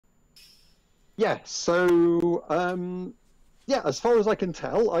Yeah, so yeah, as far as I can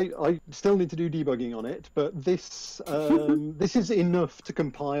tell, I still need to do debugging on it, but this this is enough to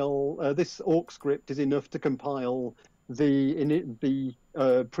compile. This awk script is enough to compile the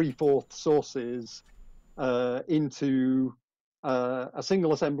pre-forth sources into a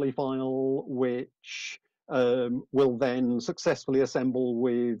single assembly file, which will then successfully assemble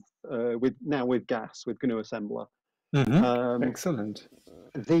with GAS, with GNU assembler. Excellent.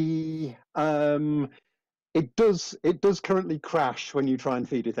 The it does currently crash when you try and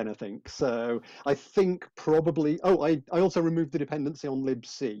feed it anything. So I think probably. Oh, I also removed the dependency on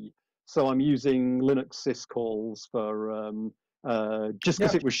libc, so I'm using Linux syscalls for just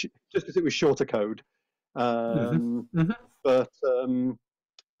because it was shorter code. But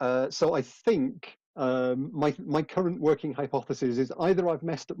so I think my current working hypothesis is either I've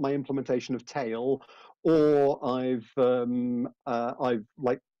messed up my implementation of tail, or I've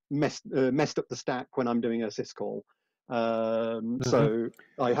like messed up the stack when I'm doing a syscall. So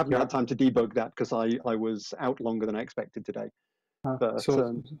I haven't had time to debug that because I was out longer than I expected today. But,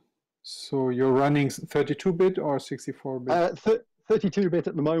 so you're running 32-bit or 64-bit? 32-bit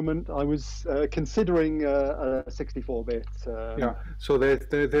at the moment. I was considering a 64-bit. Yeah, so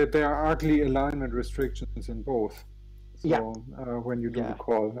there are ugly alignment restrictions in both. So when you do the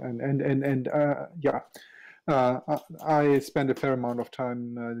call, and I spend a fair amount of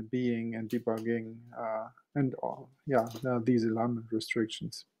time being and debugging these alignment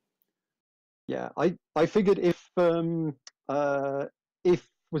restrictions. Yeah, I figured if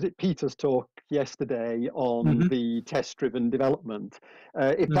was it Peter's talk yesterday on the test-driven development,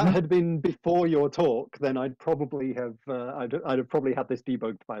 if that had been before your talk, then I'd probably have I'd have probably had this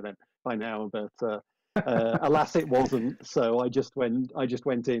debugged by now. But alas, it wasn't. So I just went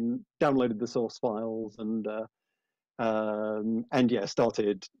in, downloaded the source files, and yeah,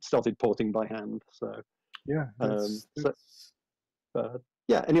 started porting by hand. So yeah,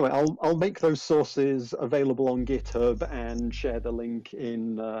 yeah, anyway, I'll make those sources available on GitHub and share the link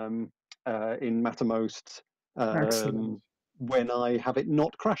in Mattermost when I have it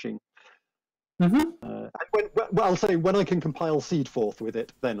not crashing. And I'll say when I can compile SeedForth with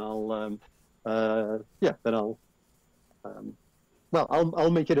it, then I'll I'll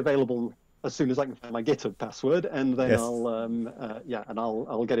make it available as soon as I can find my GitHub password, and then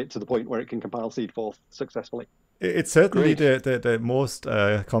I'll get it to the point where it can compile SeedForth successfully. It's certainly the most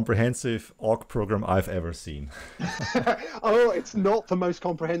comprehensive awk program I've ever seen. Oh, it's not the most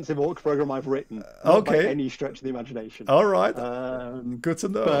comprehensive awk program I've written. Not by any stretch of the imagination. All right. Good to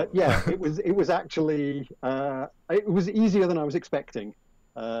know. But yeah, it was actually it was easier than I was expecting.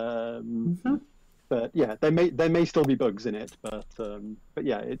 But yeah, there may still be bugs in it, but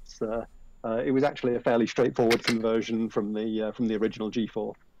yeah, it was actually a fairly straightforward conversion from the original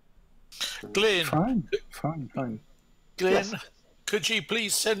G4. Glyn. Fine. Glyn, yes. Could you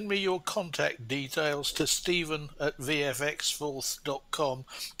please send me your contact details to Stephen@vfxforth.com?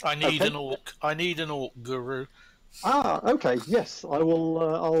 I need an awk. I need an awk guru. Ah, okay. Yes, I will.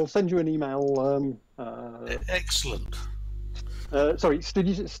 I'll send you an email. Excellent. Sorry,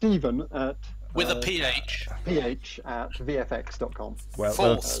 Stephen at. With a PH. PH at vfx.com. Well,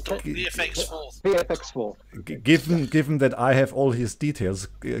 VFX4th. VFX4. Given that I have all his details,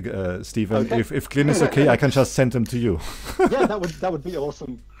 Stephen, if Glyn is okay, I can just send them to you. Yeah, that would be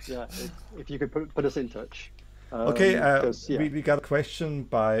awesome. Yeah, if you could put us in touch. Okay, we got a question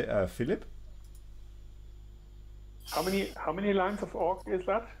by Philip. How many lines of awk is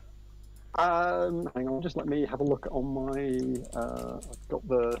that? Hang on, just let me have a look on my. I've got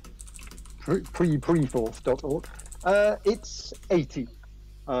the. Preforth.org. It's 80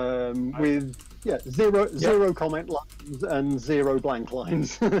 with zero comment lines and 0 blank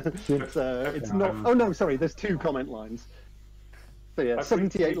lines. It's not. Oh no, sorry. There's 2 comment lines. So yeah,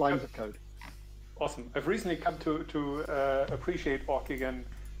 78 lines of code. Awesome. I've recently come to appreciate awk again.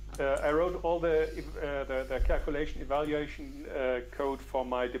 I wrote all the calculation evaluation code for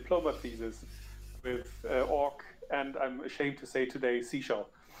my diploma thesis with awk, and I'm ashamed to say today C#.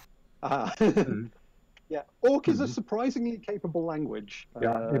 Yeah, awk is a surprisingly capable language.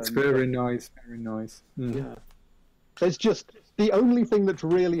 Yeah, it's very nice, very nice. Yeah, there's just the only thing that's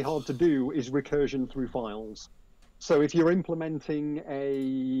really hard to do is recursion through files. So if you're implementing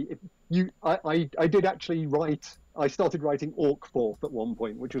I did actually write. I started writing EuroForth at one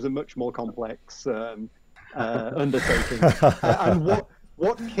point, which was a much more complex undertaking. And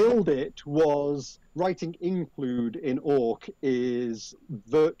what killed it was writing include in awk is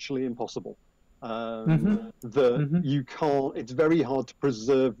virtually impossible. You can't. It's very hard to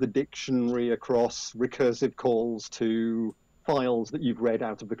preserve the dictionary across recursive calls to files that you've read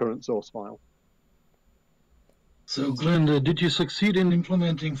out of the current source file. So, Glyn, did you succeed in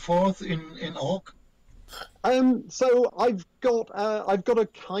implementing Forth in Orc? So I've got a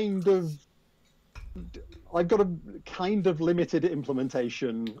kind of limited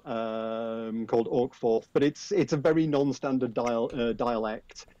implementation called EuroForth, but it's a very non-standard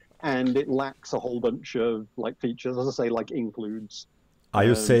dialect, and it lacks a whole bunch of like features, as I say, like includes. Are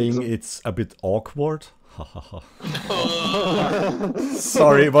you saying it's a bit awkward?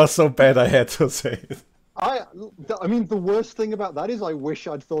 Sorry, it was so bad I had to say it. I mean, the worst thing about that is I wish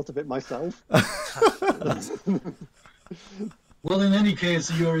I'd thought of it myself. Well, in any case,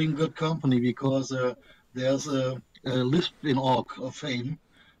 you're in good company because there's a Lisp in Orc of fame,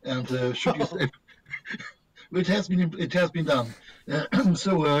 and should you say, it has been done.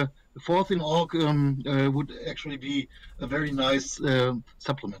 So Forth in Orc would actually be a very nice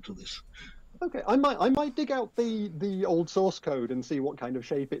supplement to this. Okay, I might dig out the old source code and see what kind of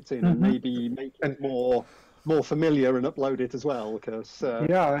shape it's in, and maybe make it more familiar and upload it as well. Because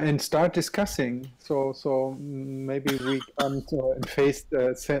yeah, and start discussing. So maybe we can face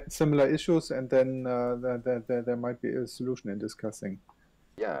similar issues, and then there might be a solution in discussing.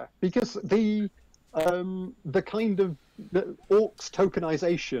 Yeah, because the kind of the Orc's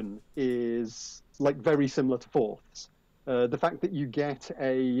tokenization is like very similar to Forth's. The fact that you get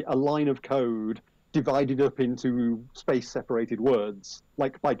a line of code divided up into space-separated words,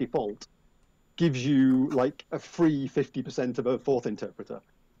 like by default, gives you like a free 50% of a Forth interpreter,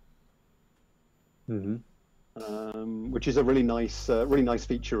 which is a really nice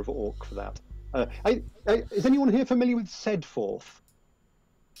feature of Orc for that. Is anyone here familiar with SeedForth?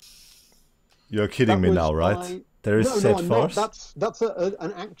 You're kidding me now, right? There is SeedForth. That's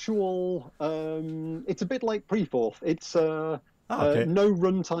an actual. It's a bit like Preforth. It's no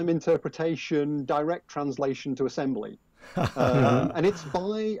runtime interpretation, direct translation to assembly, and it's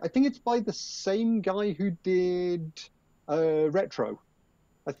I think it's by the same guy who did Retro.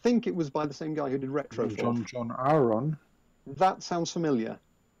 I think it was by the same guy who did Retro. John Aaron. That sounds familiar.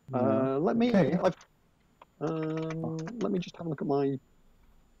 Let me just have a look at my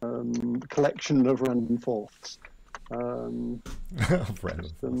collection of random forths.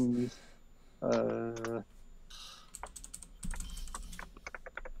 Systems, where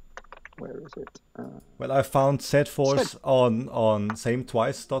is it? Well, I found SeedForth on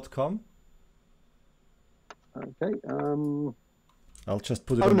sametwice.com. Okay. I'll just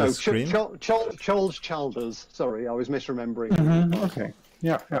put it on the screen. Charles Chalders. Sorry, I was misremembering. Okay.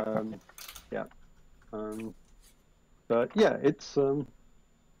 Yeah. But yeah, it's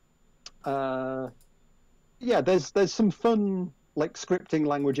there's some fun like scripting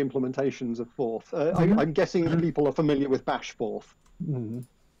language implementations of Forth. I'm guessing that people are familiar with Bash Forth.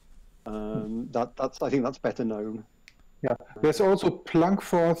 I think that's better known. Yeah, there's also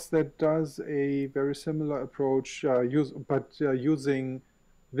Plunkforth that does a very similar approach, using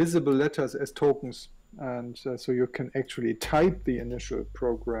visible letters as tokens, and so you can actually type the initial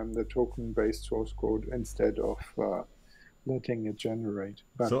program, the token-based source code, instead of letting it generate.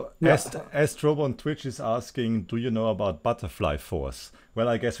 But, so Astrob on Twitch is asking, do you know about butterfly force? Well,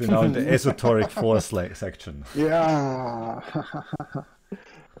 I guess we're now in the esoteric force section. Yeah.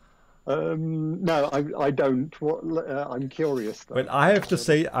 No, I don't. I'm curious though. Well, I have to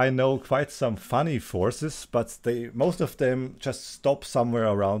say I know quite some funny forces, but most of them just stop somewhere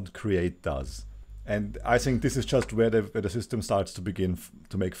around create does. And I think this is just where the system starts to begin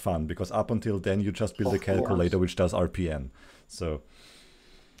to make fun, because up until then you just build a calculator which does RPN. So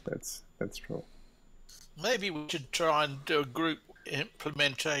that's true. Maybe we should try and do a group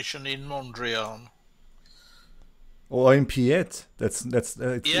implementation in Mondrian. Or in Piet. It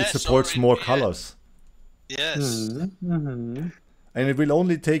supports more colors. Yes. And it will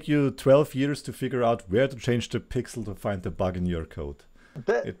only take you 12 years to figure out where to change the pixel to find the bug in your code.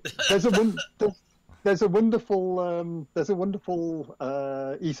 There's a wonderful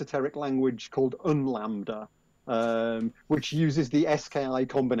esoteric language called Unlambda, which uses the SKI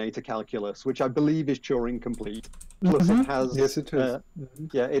combinator calculus, which I believe is Turing complete. Plus, it has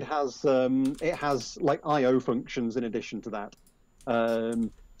it has like I/O functions in addition to that.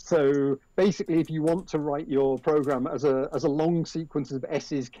 So basically, if you want to write your program as a long sequence of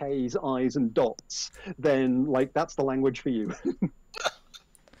S's, K's, I's, and dots, then like that's the language for you.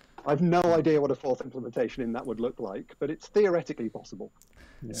 I've no idea what a fourth implementation in that would look like, but it's theoretically possible.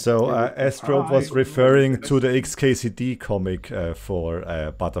 Yeah. So Astrobe was referring to the XKCD comic for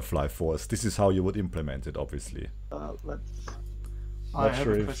Butterfly Force. This is how you would implement it, obviously. Not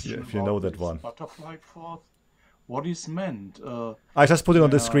sure if you know that one. Butterfly Force. What is meant? I just put it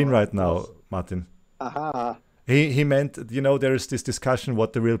on the screen right now, Martin. Aha. He meant, there is this discussion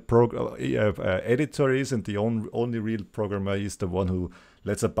what the real editor is, and the only real programmer is the one who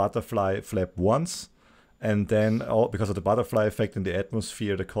lets a butterfly flap once, and then because of the butterfly effect in the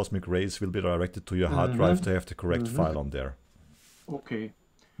atmosphere, the cosmic rays will be directed to your hard drive to have the correct file on there. Okay.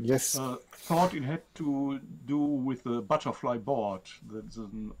 Yes. Thought it had to do with the butterfly board. That's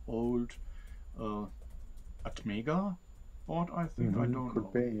an old Atmega board, I think. I don't know.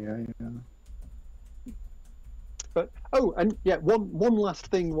 Could be, yeah. But and yeah, one last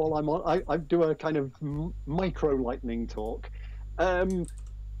thing while I'm on, I do a kind of micro lightning talk.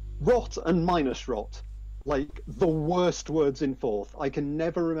 Rot and minus rot, like the worst words in Forth. I can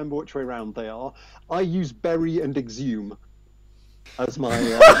never remember which way around they are. I use bury and exhume as my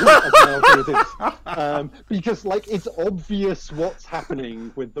alternatives, because like it's obvious what's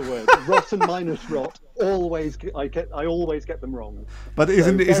happening with the words rot and minus rot. I always get them wrong. But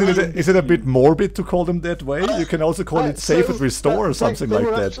isn't it a bit morbid to call them that way? You can also call it save and restore or something like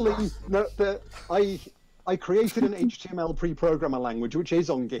that. Actually, no, I created an HTML pre-programmer language, which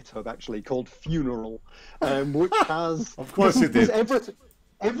is on GitHub actually, called Funeral, which has of course you did.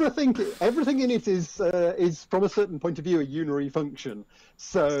 Everything in it is from a certain point of view a unary function,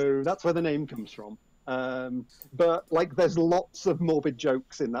 so that's where the name comes from. But like, there's lots of morbid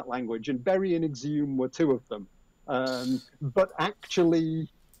jokes in that language, and bury and exhume were two of them. But actually,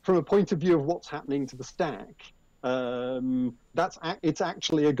 from a point of view of what's happening to the stack, it's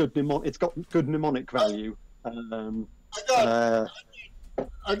actually a good mnemonic. It's got good mnemonic value. I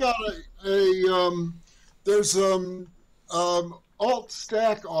got there's alt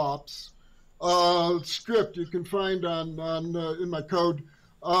stack ops script you can find on in my code,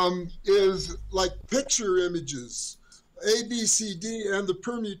 is like picture images, A, B, C, D, and the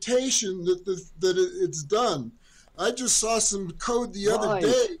permutation that it's done. I just saw some code the other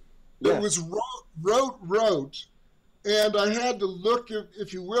day that was wrote, and I had to look,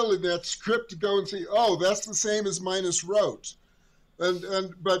 if you will, in that script to go and see, oh, that's the same as minus wrote.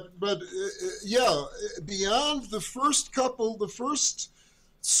 But yeah, beyond the first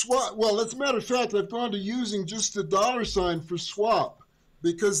swap. Well, as a matter of fact, I've gone to using just a $ for swap,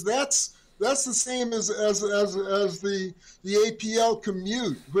 because that's the same as the APL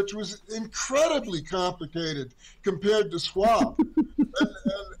commute, which was incredibly complicated compared to swap,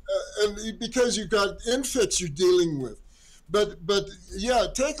 and because you've got infix you're dealing with. But yeah,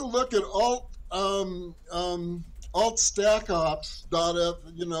 take a look at alt stack ops.f,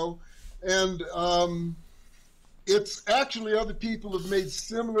 and it's actually other people have made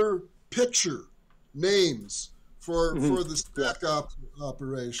similar picture names for the stack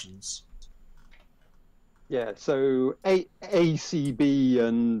operations. Yeah, so ACB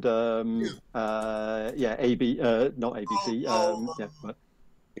and AB, not ABC.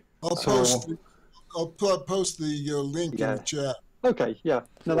 I'll post the link in the chat. Okay, yeah.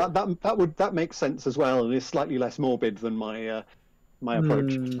 No, that makes sense as well, and is slightly less morbid than my my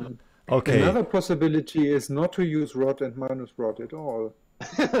approach. Okay. Another possibility is not to use rot and minus rot at all.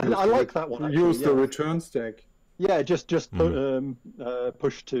 I like that one. Actually, use the return stack. Yeah, just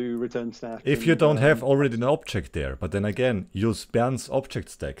push to return stack. If you don't have already an object there, but then again, use Bern's object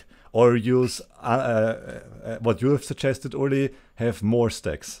stack, or use what you have suggested, Uli, have more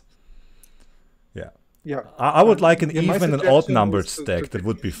stacks. Yeah. Yeah. I would like an even and odd numbered stack. That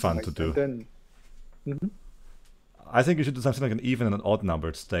would be fun to do. Then, I think you should do something like an even and an odd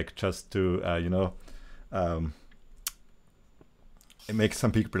numbered stack, just to it makes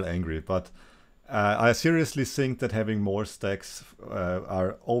some people angry. But I seriously think that having more stacks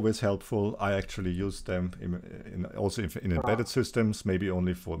are always helpful. I actually use them also in embedded systems, maybe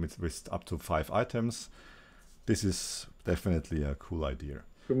only with up to 5 items. This is definitely a cool idea.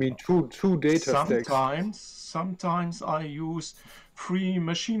 I mean, two data stacks. Sometimes I use free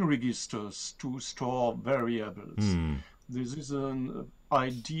machine registers to store variables. This is an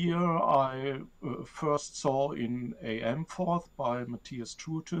idea I first saw in EuroForth by Matthias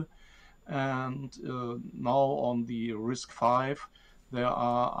Trute, and now on the RISC-V there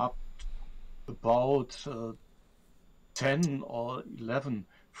are up about 10 or 11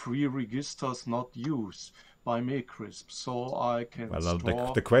 free registers not used by Macrisp, so I can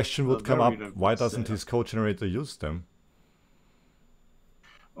store the question would come up, why doesn't there. his code generator use them?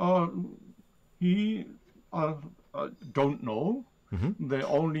 I don't know. They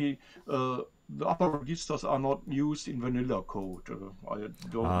only the upper registers are not used in vanilla code. I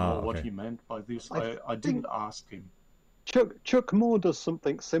don't know what he meant by this. I didn't ask him. Chuck Moore does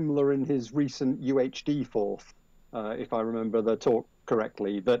something similar in his recent EuroForth, if I remember the talk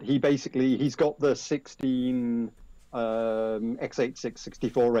correctly. That he's got the 16 x86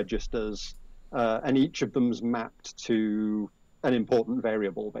 64 registers and each of them's mapped to an important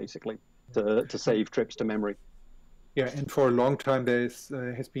variable, basically, to save trips to memory. Yeah, and for a long time there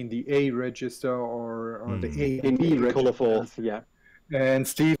has been the A register or the A in B register. EuroForth, yeah. And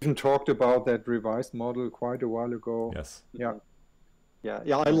Stephen talked about that revised model quite a while ago. Yes. Yeah. Yeah.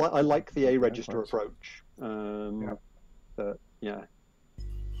 I like the A register approach. But yeah.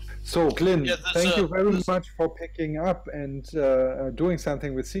 So, Glyn, thank you very there's- much for picking up and doing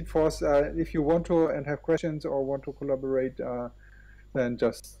something with SeedForth. If you want to and have questions or want to collaborate, then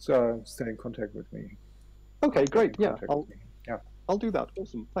just stay in contact with me. Okay, great. Yeah, Contact with me. Yeah. I'll do that.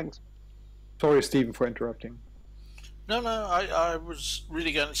 Awesome. Thanks. Sorry, Stephen, for interrupting. No, I was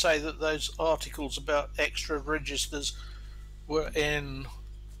really going to say that those articles about extra registers were in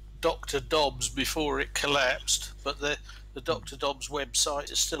Dr. Dobbs before it collapsed, but the Dr. Dobbs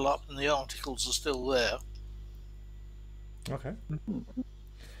website is still up and the articles are still there. Okay.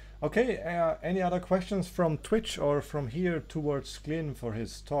 Okay, any other questions from Twitch or from here towards Glyn for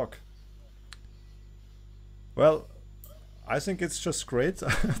his talk? Well, I think it's just great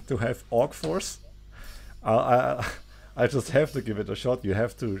to have EuroForth. I just have to give it a shot. You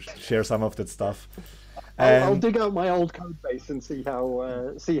have to share some of that stuff. I'll dig out my old code base and see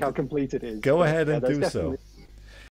how complete it is. Go ahead and there's do so. definitely